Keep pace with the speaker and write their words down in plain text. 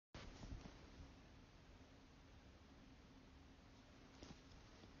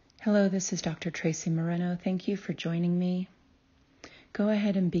Hello, this is Dr. Tracy Moreno. Thank you for joining me. Go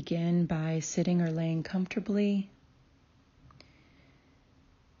ahead and begin by sitting or laying comfortably.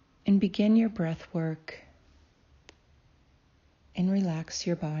 And begin your breath work and relax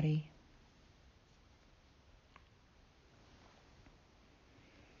your body.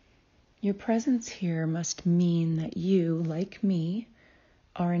 Your presence here must mean that you, like me,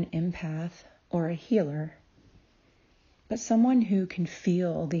 are an empath or a healer, but someone who can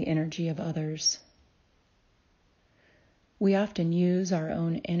feel the energy of others. We often use our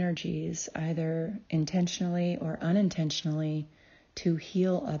own energies, either intentionally or unintentionally, to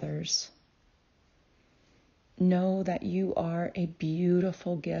heal others. Know that you are a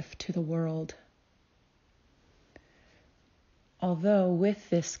beautiful gift to the world. Although with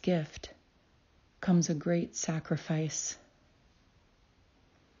this gift comes a great sacrifice.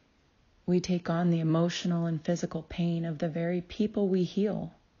 We take on the emotional and physical pain of the very people we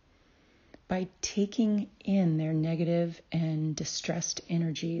heal by taking in their negative and distressed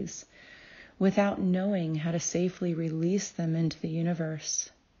energies without knowing how to safely release them into the universe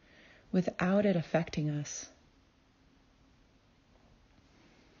without it affecting us.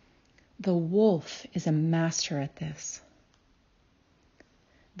 The wolf is a master at this.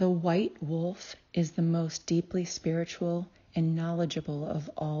 The white wolf is the most deeply spiritual and knowledgeable of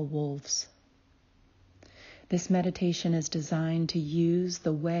all wolves. This meditation is designed to use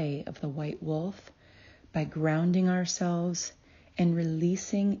the way of the white wolf by grounding ourselves and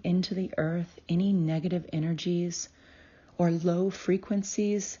releasing into the earth any negative energies or low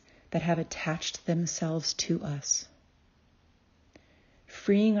frequencies that have attached themselves to us.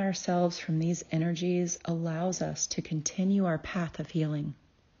 Freeing ourselves from these energies allows us to continue our path of healing.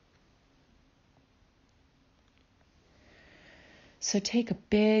 So take a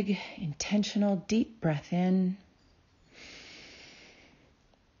big, intentional, deep breath in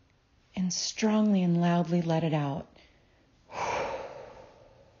and strongly and loudly let it out.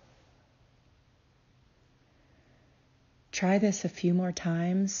 Try this a few more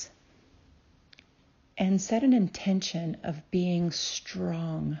times and set an intention of being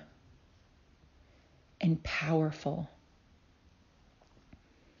strong and powerful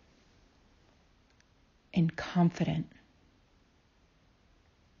and confident.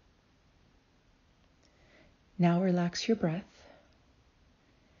 Now relax your breath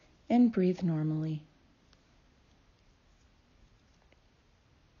and breathe normally.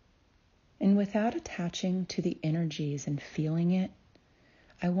 And without attaching to the energies and feeling it,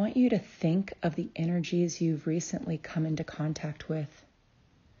 I want you to think of the energies you've recently come into contact with.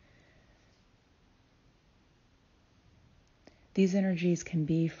 These energies can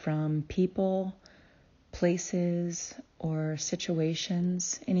be from people, places, or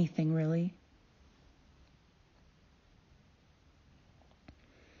situations, anything really.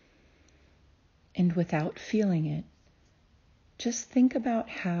 And without feeling it, just think about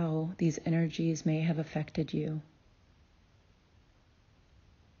how these energies may have affected you.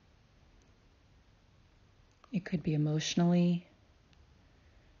 It could be emotionally,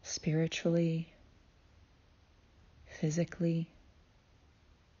 spiritually, physically.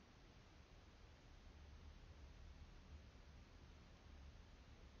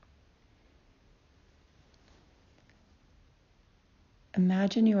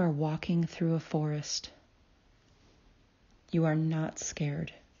 Imagine you are walking through a forest. You are not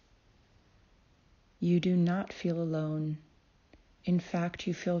scared. You do not feel alone. In fact,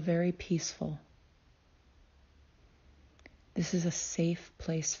 you feel very peaceful. This is a safe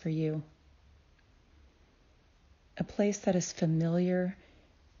place for you. A place that is familiar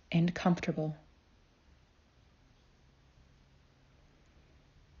and comfortable.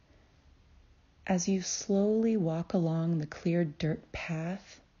 As you slowly walk along the cleared dirt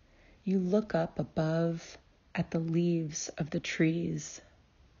path, you look up above at the leaves of the trees,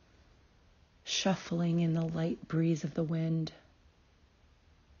 shuffling in the light breeze of the wind,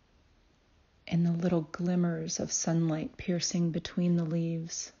 and the little glimmers of sunlight piercing between the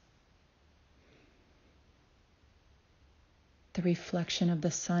leaves. The reflection of the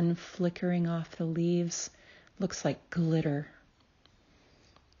sun flickering off the leaves looks like glitter.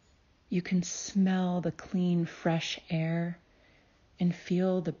 You can smell the clean, fresh air and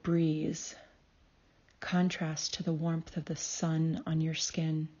feel the breeze contrast to the warmth of the sun on your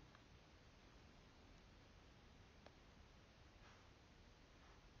skin.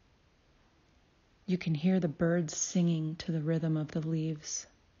 You can hear the birds singing to the rhythm of the leaves.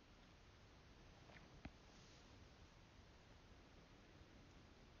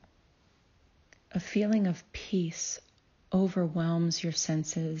 A feeling of peace overwhelms your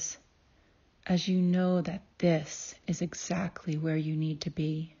senses as you know that this is exactly where you need to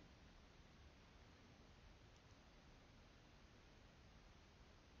be.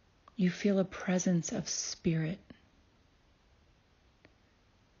 You feel a presence of spirit,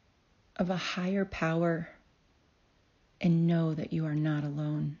 of a higher power, and know that you are not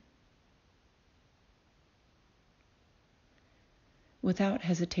alone. Without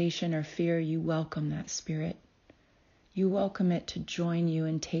hesitation or fear, you welcome that spirit. You welcome it to join you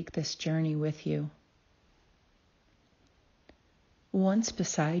and take this journey with you. Once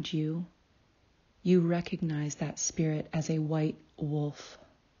beside you, you recognize that spirit as a white wolf.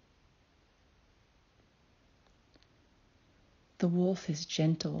 The wolf is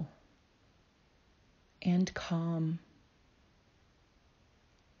gentle and calm,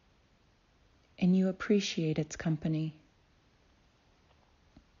 and you appreciate its company.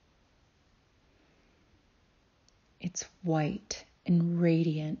 It's white and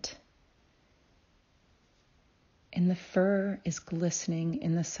radiant, and the fur is glistening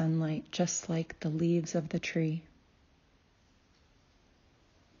in the sunlight, just like the leaves of the tree.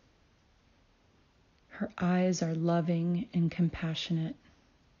 Her eyes are loving and compassionate.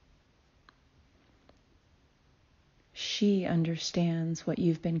 She understands what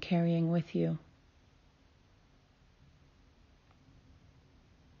you've been carrying with you.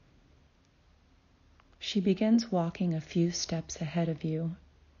 She begins walking a few steps ahead of you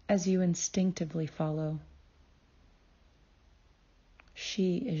as you instinctively follow.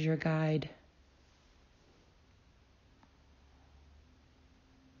 She is your guide.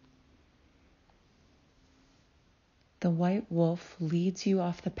 The white wolf leads you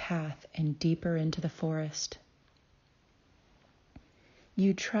off the path and deeper into the forest.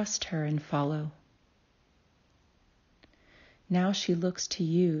 You trust her and follow. Now she looks to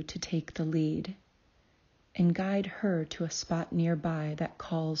you to take the lead and guide her to a spot nearby that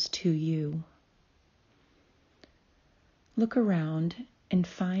calls to you. Look around and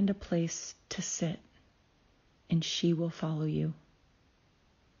find a place to sit, and she will follow you.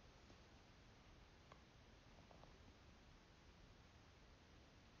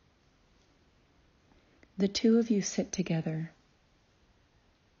 The two of you sit together.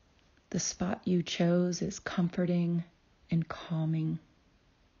 The spot you chose is comforting and calming.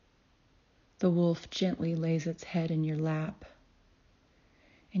 The wolf gently lays its head in your lap,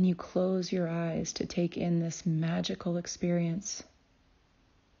 and you close your eyes to take in this magical experience.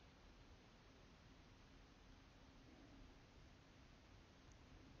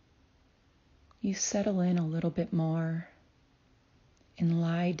 You settle in a little bit more and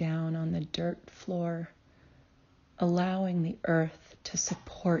lie down on the dirt floor, allowing the earth to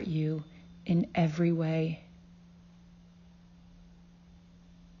support you in every way.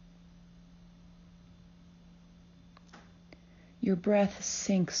 Your breath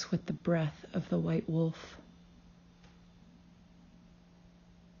syncs with the breath of the white wolf.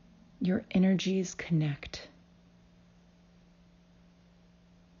 Your energies connect.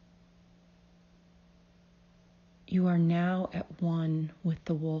 You are now at one with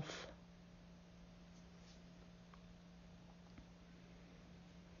the wolf.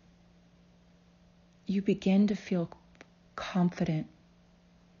 You begin to feel confident.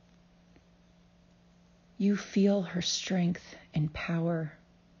 You feel her strength and power.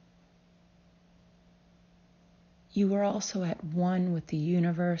 You are also at one with the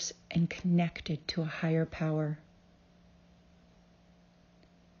universe and connected to a higher power.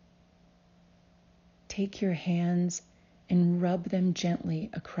 Take your hands and rub them gently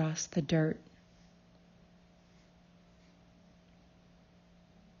across the dirt.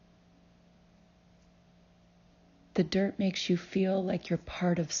 The dirt makes you feel like you're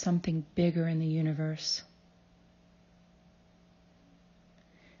part of something bigger in the universe.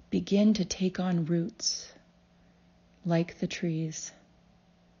 Begin to take on roots, like the trees.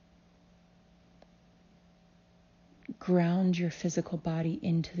 Ground your physical body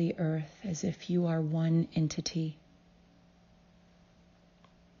into the earth as if you are one entity.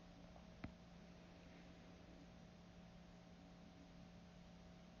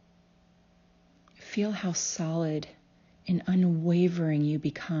 Feel how solid and unwavering you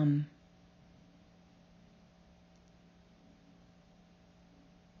become.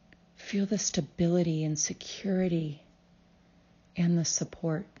 Feel the stability and security and the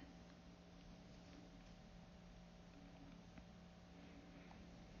support.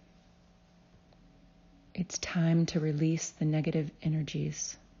 It's time to release the negative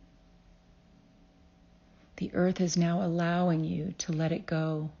energies. The earth is now allowing you to let it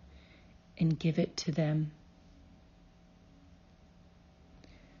go and give it to them.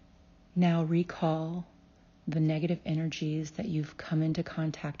 Now recall the negative energies that you've come into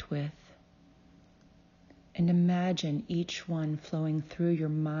contact with, and imagine each one flowing through your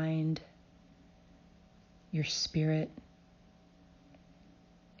mind, your spirit,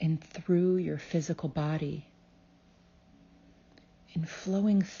 and through your physical body, and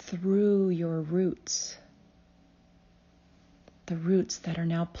flowing through your roots, the roots that are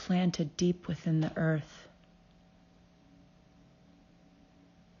now planted deep within the earth.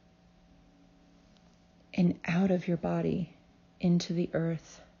 And out of your body into the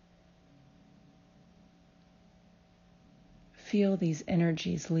earth. Feel these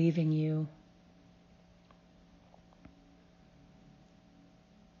energies leaving you.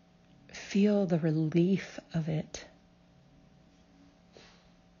 Feel the relief of it.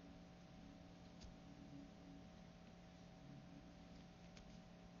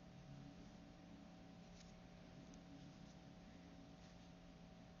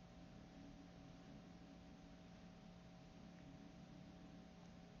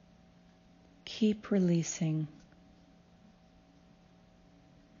 Keep releasing.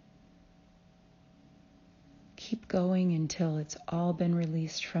 Keep going until it's all been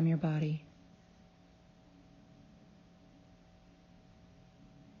released from your body.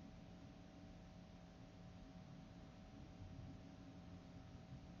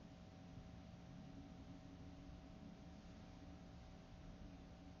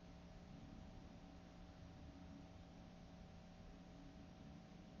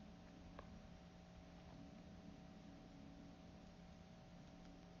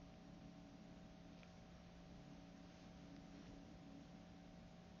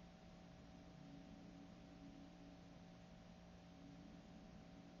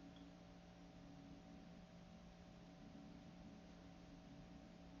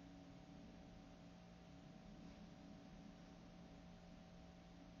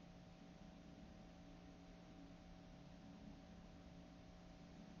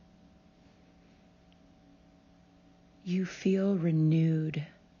 You feel renewed,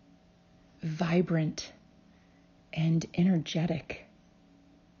 vibrant, and energetic.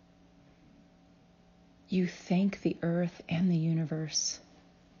 You thank the earth and the universe.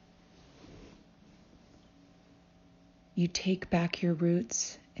 You take back your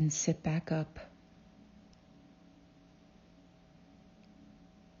roots and sit back up.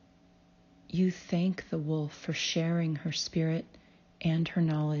 You thank the wolf for sharing her spirit and her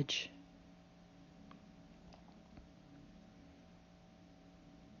knowledge.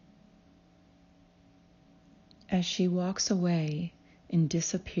 As she walks away and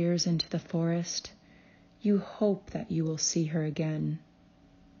disappears into the forest, you hope that you will see her again.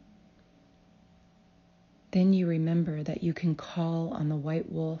 Then you remember that you can call on the white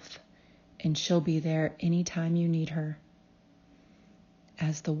wolf and she'll be there anytime you need her,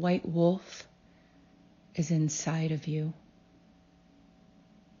 as the white wolf is inside of you.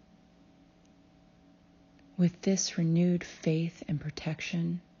 With this renewed faith and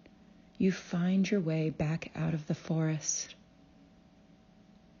protection, you find your way back out of the forest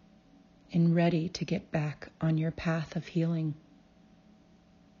and ready to get back on your path of healing.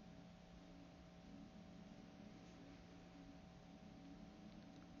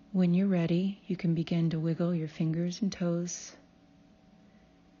 When you're ready, you can begin to wiggle your fingers and toes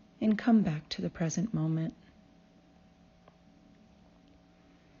and come back to the present moment.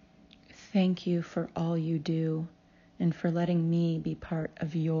 Thank you for all you do and for letting me be part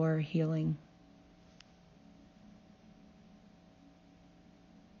of your healing.